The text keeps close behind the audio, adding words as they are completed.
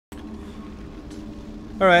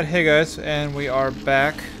Alright, hey guys, and we are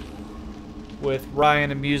back with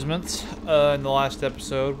Ryan Amusements. In the last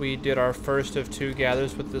episode, we did our first of 2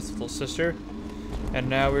 gathers with this little sister. And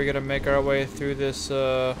now we're gonna make our way through this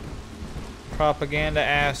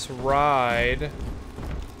propaganda-ass ride.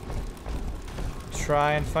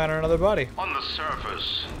 Try and find another body. On the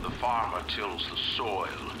surface, the farmer tills the soil,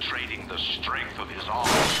 trading the strength of his arm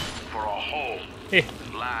for a home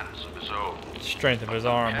and lands of his own. Strength of his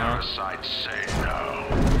arm, huh? Parasites say no.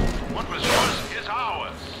 What was yours is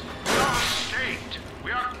ours. We are a state.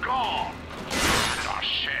 We are gone. And our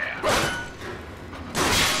share.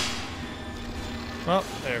 Well,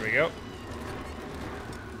 there we go.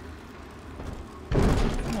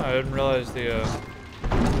 Oh, I didn't realize the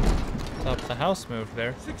top of the house moved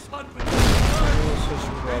there. 600.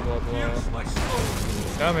 Blah, blah, blah.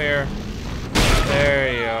 Come here.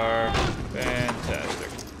 There you are. Fantastic.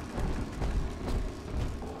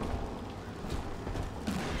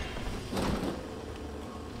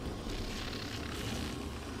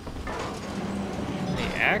 The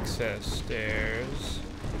access stairs.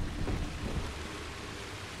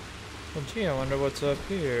 Well, gee, I wonder what's up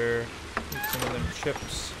here. Need some of them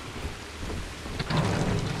chips.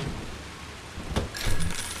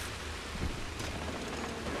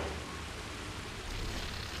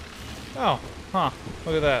 Oh, huh.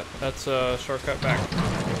 Look at that. That's a shortcut back.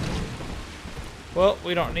 Well,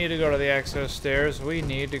 we don't need to go to the access stairs. We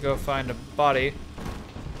need to go find a body.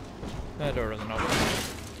 That door doesn't open.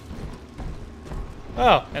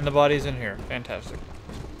 Oh, and the body's in here. Fantastic.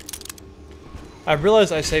 I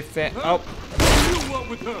realize I say oh.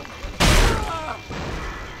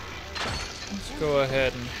 Let's go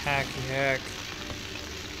ahead and hacky-hack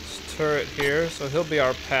this turret here. So he'll be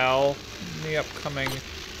our pal in the upcoming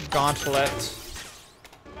gauntlet.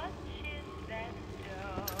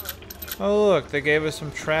 Oh look, they gave us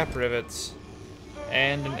some trap rivets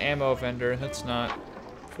and an ammo vendor. That's not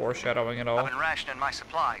foreshadowing at all. I've been rationing my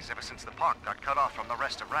supplies ever since the park got cut off from the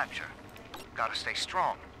rest of Rapture. Gotta stay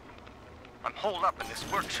strong. I'm holed up in this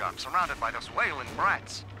workshop, surrounded by those wailing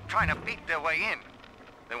brats, trying to beat their way in.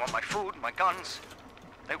 They want my food, my guns.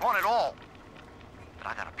 They want it all. But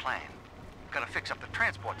I got a plan. Gotta fix up the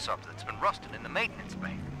transport sub that's been rusting in the maintenance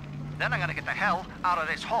bay. Then I'm gonna get the hell out of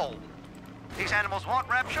this hole. These animals want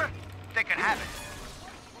Rapture? They can have it.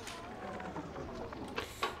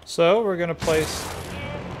 So we're gonna place.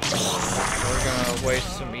 We're gonna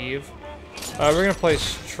waste some Eve. We're gonna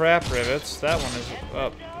place trap rivets. That one is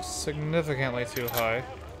up significantly too high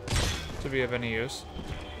to be of any use.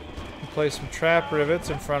 We'll place some trap rivets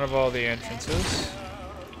in front of all the entrances.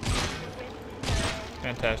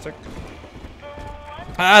 Fantastic.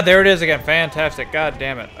 Ah, there it is again. Fantastic. God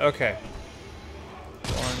damn it. Okay.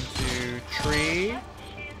 1, 2, tree.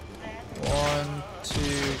 1,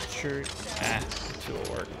 2, tree. Ah, 2 will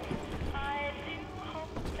work.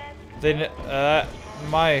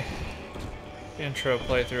 My intro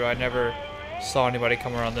playthrough, I never saw anybody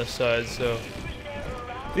come around this side, so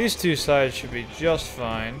these 2 sides should be just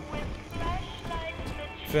fine.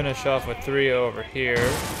 Finish off with 3 over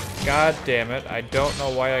here. God damn it, I don't know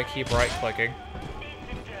why I keep right-clicking.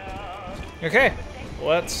 Okay,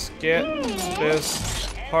 let's get this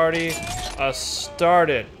party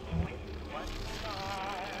started.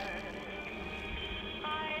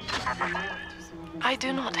 I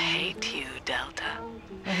do not hate you, Delta.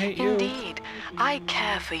 I hate you. Indeed, I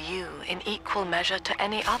care for you in equal measure to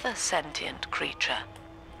any other sentient creature.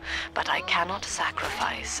 But I cannot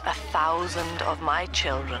sacrifice 1,000 of my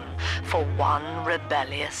children for one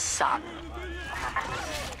rebellious son.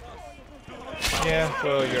 Yeah,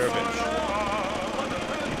 well, you're a bitch.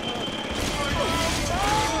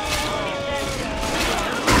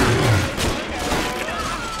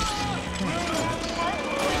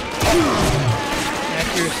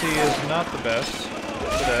 Accuracy is not the best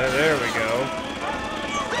today. There we go.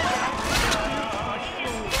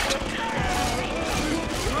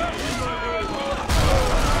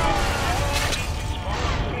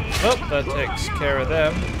 Oh, that takes care of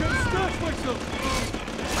them.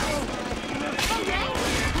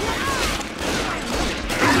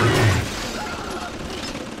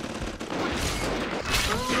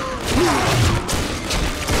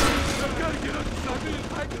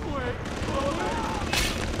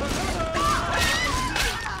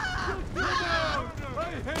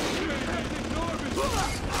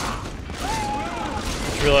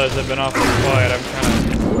 Just realized I've been awfully quiet. I'm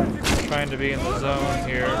kind of trying to be in the zone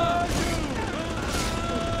here.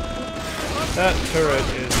 That turret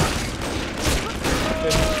is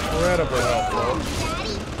incredibly helpful.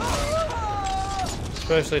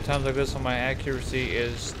 Especially at times like this when my accuracy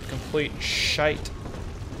is complete shite.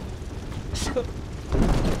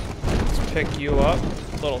 Let's pick you up,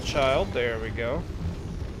 little child. There we go.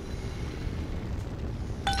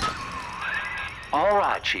 All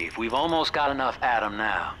right, Chief. We've almost got enough Adam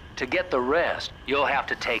now. To get the rest, you'll have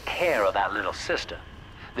to take care of that little sister.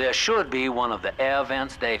 There should be one of the air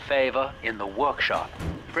vents they favor in the workshop.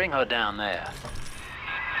 Bring her down there.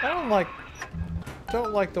 I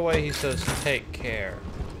don't like the way he says take care.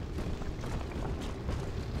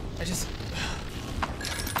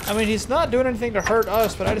 I mean, he's not doing anything to hurt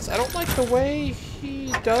us, but I don't like the way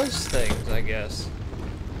he does things, I guess.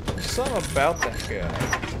 There's something about that guy.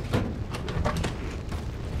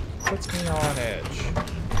 Puts me on edge.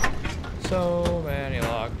 So many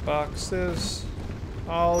lock boxes.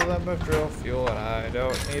 All of them have drill fuel and I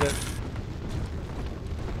don't need it.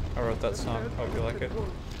 I wrote that song. Hope you like it.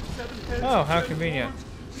 Oh, how convenient.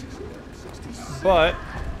 But,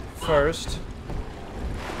 first,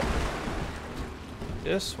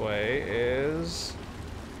 this way is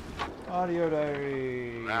audio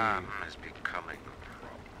diary. Lamb is becoming a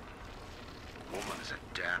problem. Woman is a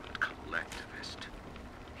damned collectivist.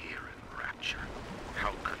 Here in Rapture,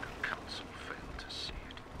 how could the council fail to see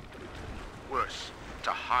it? Worse,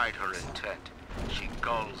 to hide her intent, she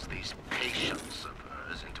gulls these patients of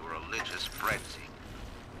hers into a religious frenzy.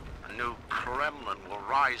 A new Kremlin will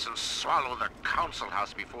rise and swallow the council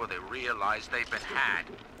house before they realize they've been had.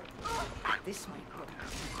 This might put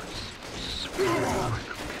Swallowed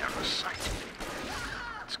the parasite.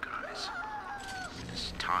 Let's, guys. It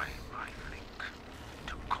is time, I think,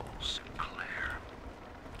 to call Sinclair.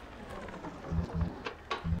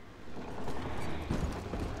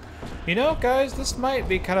 You know, guys, this might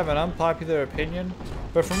be kind of an unpopular opinion,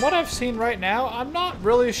 but from what I've seen right now, I'm not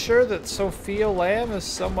really sure that Sophia Lamb is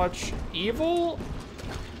so much evil.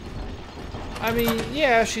 I mean,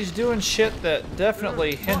 yeah, she's doing shit that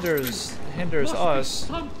definitely hinders us.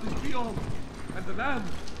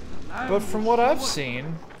 But from what I've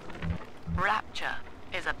seen... Rapture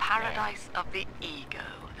is a paradise of the ego,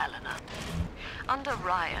 Eleanor. Under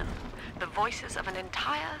Ryan, the voices of an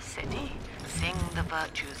entire city sing the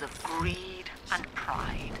virtues of greed and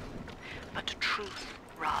pride. But truth,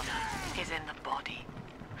 rather, is in the body.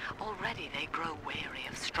 Already they grow weary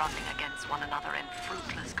of struggling against one another in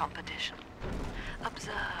fruitless competition.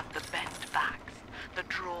 Observe the bent backs, the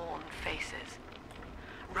drawn faces.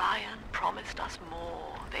 Ryan promised us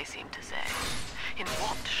more, they seem to say. In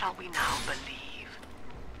what shall we now believe?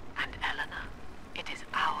 And Eleanor, it is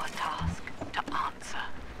our task to answer.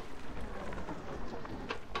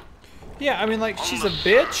 Yeah, I mean, like, she's a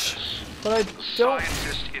bitch, but I don't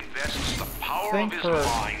think her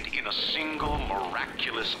heart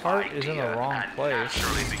is in the wrong place.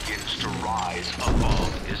 Naturally begins to rise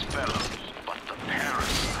above his fellows, but the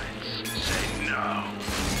parasites say no.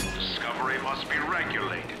 Discovery must be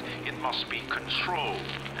regulated. It must be controlled,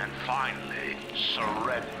 and finally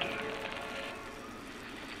surrendered.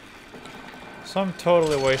 So I'm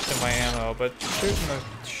totally wasting my ammo, but shooting the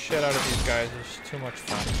shit out of these guys is too much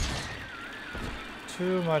fun.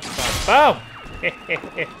 Too much fun. Boom!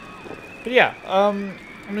 But yeah, I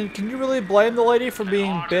mean, can you really blame the lady for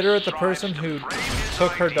being bitter at the person who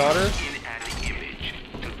took her daughter?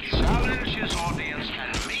 Challenge his audience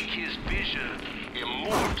and make his vision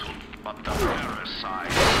immortal, but the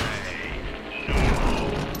parasites say, no,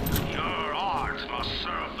 your art must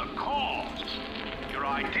serve the cause. Your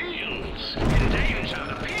ideals endanger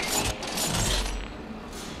the people.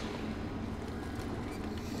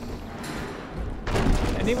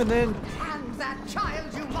 And even then... hand that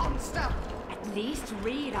child, you monster! At least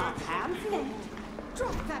read our pamphlet.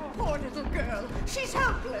 Drop that poor little girl. She's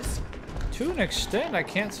helpless. To an extent, I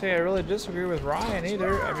can't say I really disagree with Ryan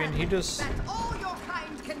either. I mean, he just That's all your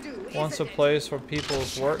kind can do, wants a isn't it? place where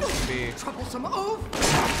people's work can be... Troublesome oaf!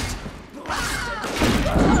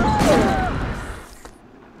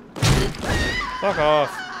 Fuck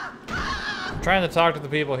off. I'm trying to talk to the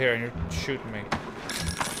people here and you're shooting me.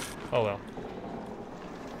 Oh well.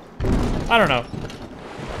 I don't know.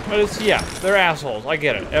 But it's, yeah, they're assholes. I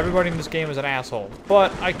get it. Everybody in this game is an asshole.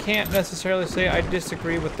 But I can't necessarily say I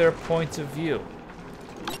disagree with their points of view.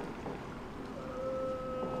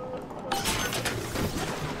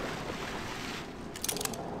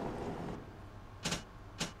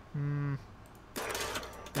 Now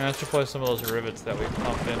let's replace some of those rivets that we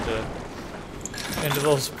pumped into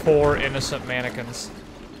those poor innocent mannequins.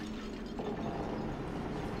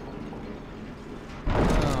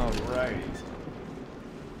 Alright.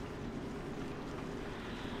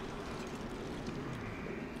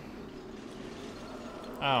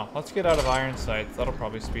 Oh, let's get out of iron sights. That'll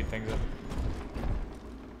probably speed things up.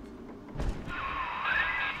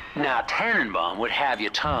 Now, Tannenbaum would have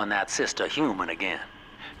you turn that sister human again.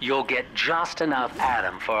 You'll get just enough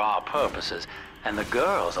Adam for our purposes, and the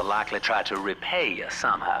girls will likely try to repay you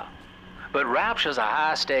somehow. But Rapture's a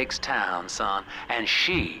high-stakes town, son, and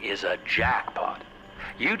she is a jackpot.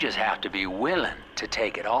 You just have to be willing to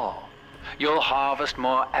take it all. You'll harvest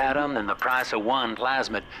more Adam than the price of one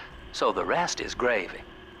plasmid, so the rest is gravy.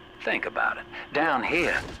 Think about it. Down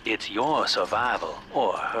here, it's your survival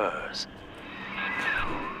or hers.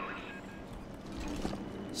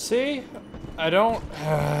 See? I don't...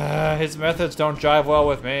 his methods don't jive well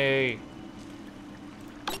with me.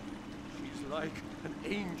 She's like an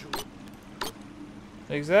angel.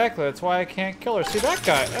 Exactly, that's why I can't kill her. See, that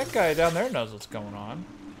guy down there knows what's going on.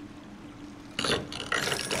 You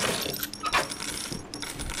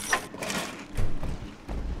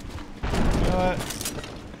know what?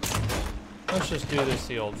 Let's just do this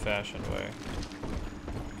the old-fashioned way.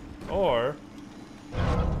 Or...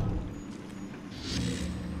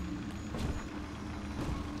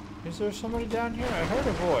 is there somebody down here? I heard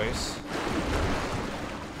a voice.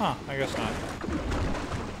 Huh, I guess not.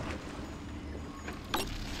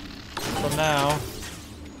 So now,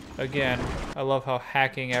 again, I love how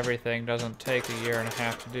hacking everything doesn't take a year and a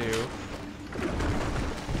half to do.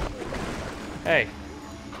 Hey.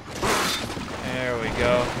 There we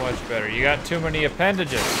go, much better. You got too many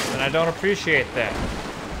appendages, and I don't appreciate that.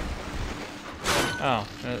 Oh,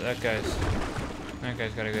 that guy's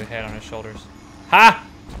got a good head on his shoulders. Ha!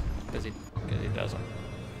 Because he doesn't.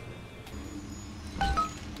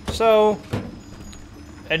 So,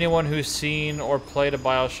 anyone who's seen or played a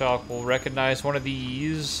Bioshock will recognize one of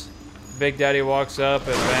these. Big Daddy walks up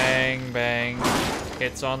and bang, bang,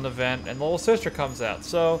 hits on the vent, and the little sister comes out.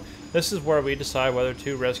 So, this is where we decide whether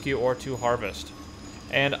to rescue or to harvest.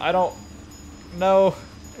 And I don't know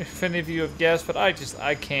if any of you have guessed, but I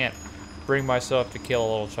can't bring myself to kill a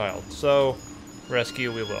little child. So,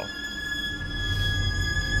 rescue we will.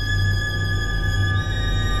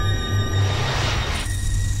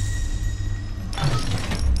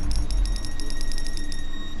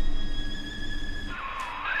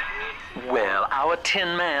 Well, our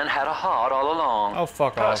Tin Man had a heart all along. Oh,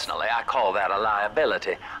 fuck off. Personally, I call that a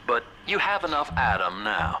liability, but you have enough Adam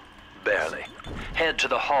now. Barely. Head to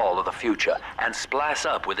the Hall of the Future and splice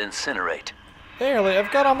up with Incinerate. Barely,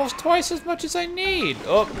 I've got almost twice as much as I need.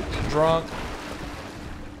 Oh, drunk.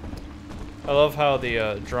 I love how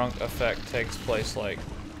the drunk effect takes place like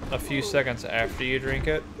a few seconds after you drink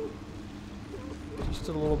it. Just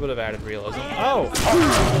a little bit of added realism. Oh!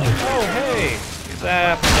 Oh, hey!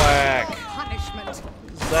 Zap whack! Punishment.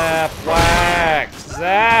 Zap whack!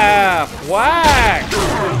 Zap whack!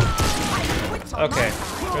 Okay,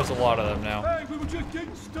 there's a lot of them now. Hey, we were just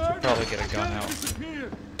getting started. Should probably get a gun out.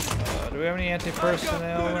 Do we have any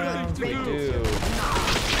anti-personnel rounds? We do.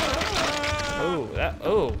 Ooh, that.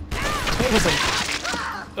 Ooh. That was a.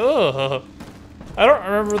 Ugh. I don't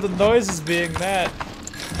remember the noises being that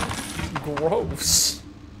gross.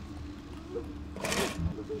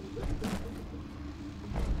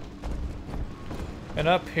 And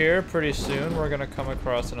up here, pretty soon, we're gonna come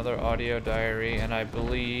across another audio diary, and I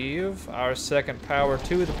believe our second power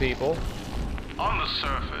to the people. On the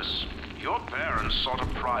surface, your parents sought a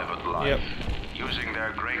private life, Yep. using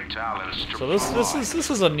their great talents to So this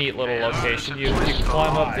is a neat little location. You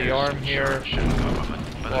climb up the arm here,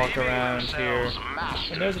 walk around here,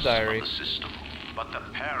 and there's a diary. But the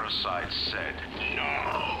parasite said,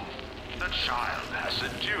 no. The child has a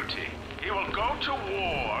duty. He will go to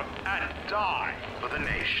war and die for the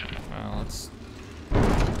nation. Well, it's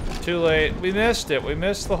too late. We missed it. We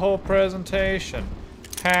missed the whole presentation.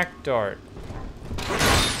 Hack dart.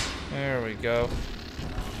 There we go.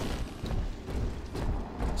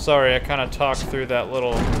 Sorry, I kind of talked through that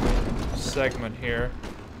little segment here.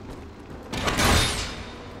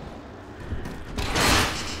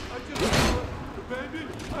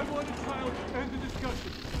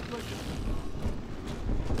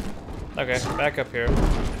 Okay, back up here.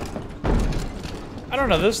 I don't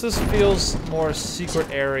know, this feels more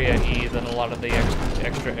secret area-y than a lot of the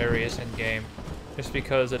extra areas in game. Just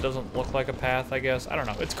because it doesn't look like a path, I guess. I don't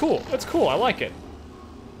know. It's cool. It's cool. I like it.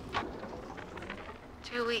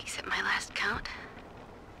 2 weeks at my last count.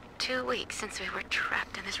 2 weeks since we were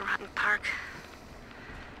trapped in this rotten park.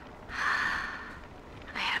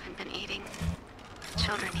 I haven't been eating.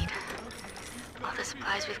 Children need all the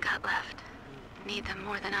supplies we've got left. Need them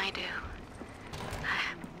more than I do.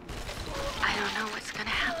 I don't know what's gonna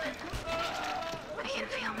happen. I can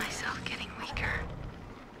feel myself getting weaker.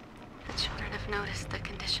 The children have noticed the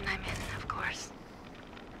condition I'm in, of course.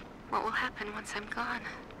 What will happen once I'm gone?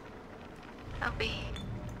 I'll be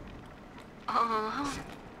all alone.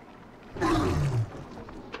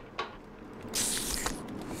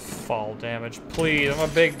 fall damage. Please, I'm a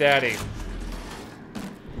big daddy.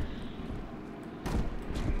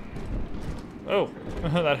 Oh,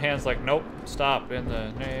 that hand's like, nope, stop in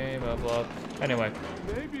the name of love. Anyway.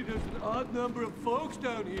 Maybe there's an odd number of folks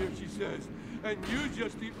down here, she says, and you're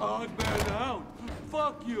just the odd man out.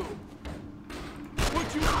 Fuck you.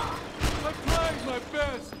 What you... I tried my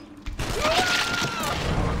best.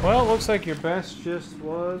 Well, looks like your best just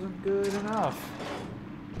wasn't good enough.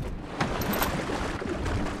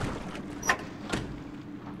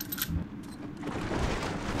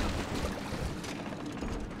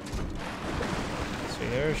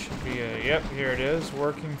 There should be a, yep, here it is,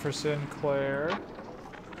 working for Sinclair.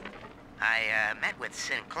 I met with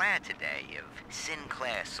Sinclair today of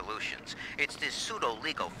Sinclair Solutions. It's this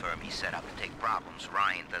pseudo-legal firm he set up to take problems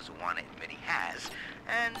Ryan doesn't want to admit he has,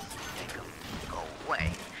 and make them go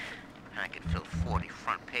away. I could fill 40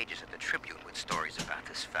 front pages of the Tribune with stories about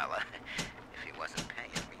this fella, if he wasn't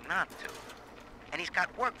paying me not to. And he's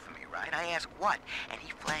got work for me, right? I ask what? And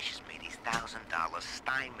he flashes me these $1,000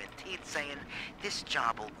 Steinman teeth saying this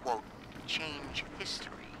job will, quote, change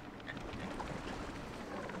history.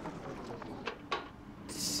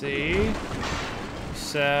 See?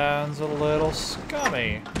 Sounds a little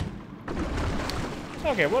scummy.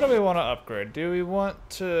 Okay, what do we want to upgrade? Do we want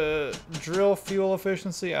to drill fuel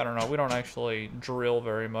efficiency? I don't know. We don't actually drill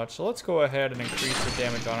very much. So let's go ahead and increase the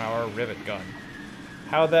damage on our rivet gun.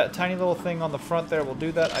 How that tiny little thing on the front there will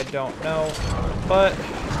do that, I don't know. But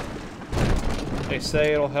they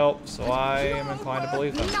say it'll help, so I am inclined to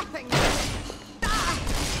believe them.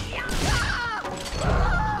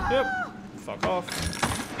 Yep. Fuck off.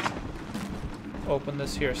 Open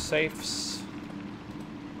this here safes.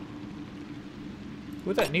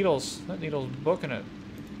 Ooh, that needle's booking it.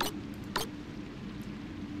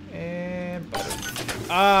 And butter.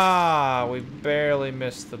 Ah, we barely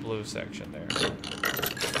missed the blue section there.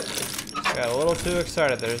 Got a little too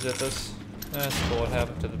excited there, Xithys. That's cool. What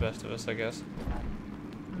happened to the best of us, I guess.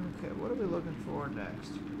 Okay, what are we looking for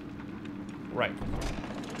next? Right.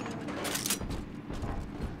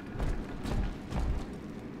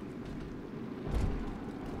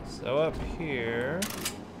 So up here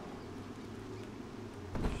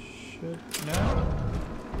should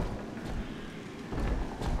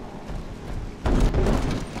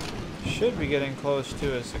should be getting close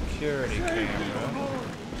to a security camera.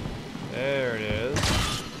 There it is.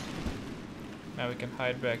 Now we can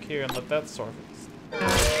hide back here and let that sort it.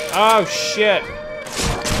 Oh shit!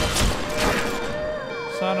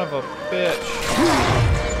 Son of a bitch.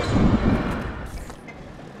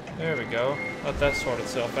 There we go. Let that sort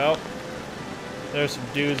itself out. There's some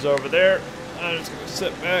dudes over there. I'm just gonna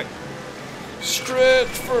sit back, stretch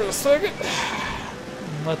for a second,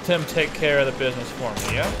 and let them take care of the business for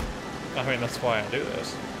me, yeah? I mean, that's why I do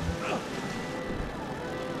this.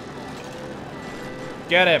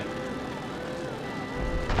 Get him!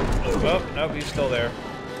 Oh, nope, he's still there.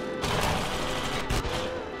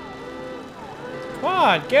 Come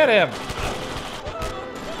on, get him!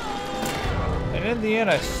 And in the end,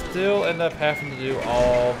 I still end up having to do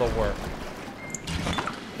all the work.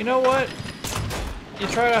 You know what? You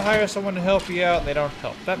try to hire someone to help you out and they don't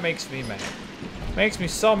help. That makes me mad. Makes me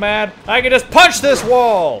so mad, I can just punch this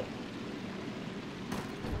wall!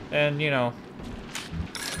 And, you know,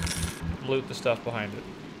 loot the stuff behind it.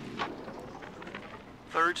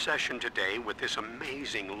 Third session today with this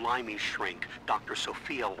amazing limey shrink, Dr.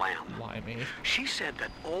 Sophia Lamb. Limey. She said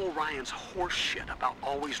that all Ryan's horse shit about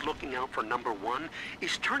always looking out for number one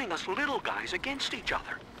is turning us little guys against each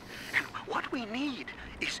other. And what we need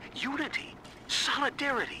is unity,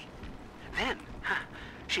 solidarity. Then,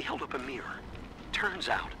 she held up a mirror. Turns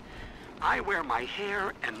out, I wear my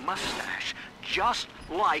hair and mustache just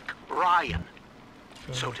like Ryan.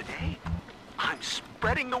 So today, I'm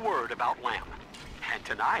spreading the word about Lamb. And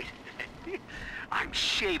tonight, I'm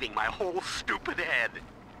shaving my whole stupid head.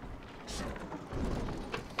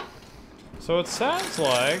 So it sounds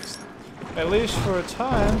like, at least for a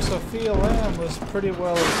time, Sophia Lamb was pretty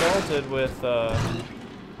well exalted with the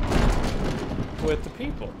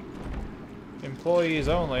people. Employees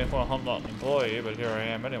only. Well, I'm not an employee, but here I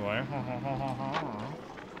am anyway.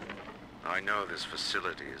 I know this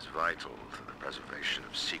facility is vital to the preservation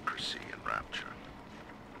of secrecy in Rapture.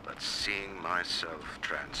 But seeing myself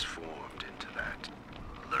transformed into that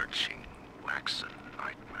lurching, waxen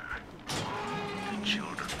nightmare, do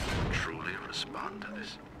children truly respond to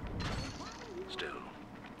this? Still,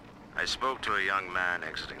 I spoke to a young man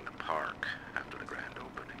exiting the park after the grand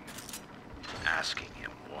opening, asking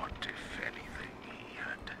him what, if anything, he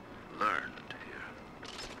had learned here.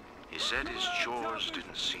 He said his chores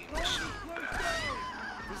didn't seem so bad,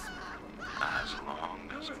 as long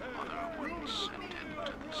as one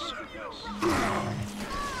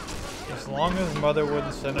long as Mother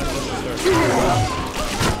wouldn't send him to the surface.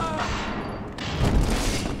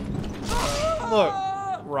 Look,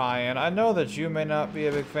 Ryan, I know that you may not be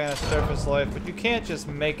a big fan of surface life, but you can't just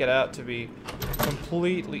make it out to be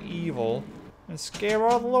completely evil and scare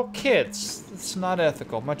all the little kids. It's not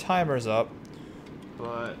ethical. My timer's up,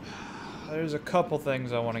 but there's a couple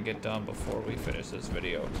things I want to get done before we finish this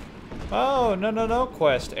video. Oh, no,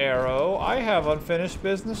 Quest Arrow. I have unfinished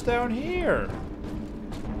business down here.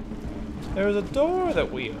 There's a door that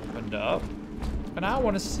we opened up, and I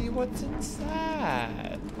want to see what's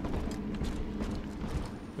inside.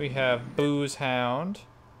 We have Booze Hound,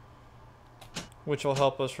 which will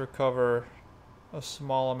help us recover a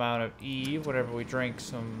small amount of Eve whenever we drink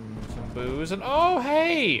some booze. And oh,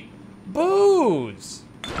 hey! Booze!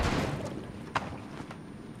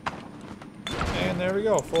 And there we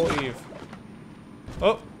go, full Eve.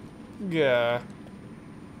 Oh, yeah.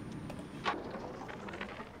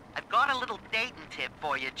 I've got a little dating tip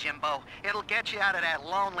for you, Jimbo. It'll get you out of that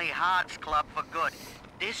lonely hearts club for good.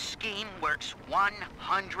 This scheme works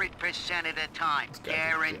 100% of the time,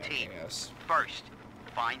 guaranteed. First,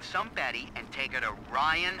 find some Betty and take her to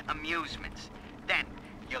Ryan Amusements. Then,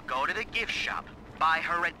 you go to the gift shop, buy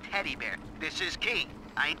her a teddy bear. This is key.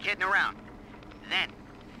 I ain't kidding around. Then,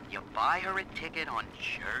 you buy her a ticket on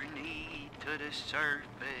Journey to the Surface.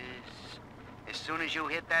 As soon as you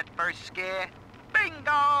hit that first scare,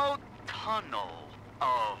 bingo! Tunnel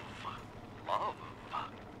of Love.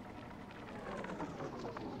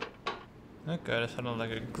 That guy sounded like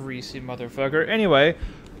a greasy motherfucker. Anyway,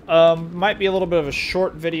 might be a little bit of a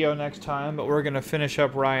short video next time, but we're going to finish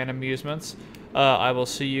up Ryan Amusements. I will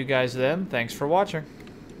see you guys then. Thanks for watching.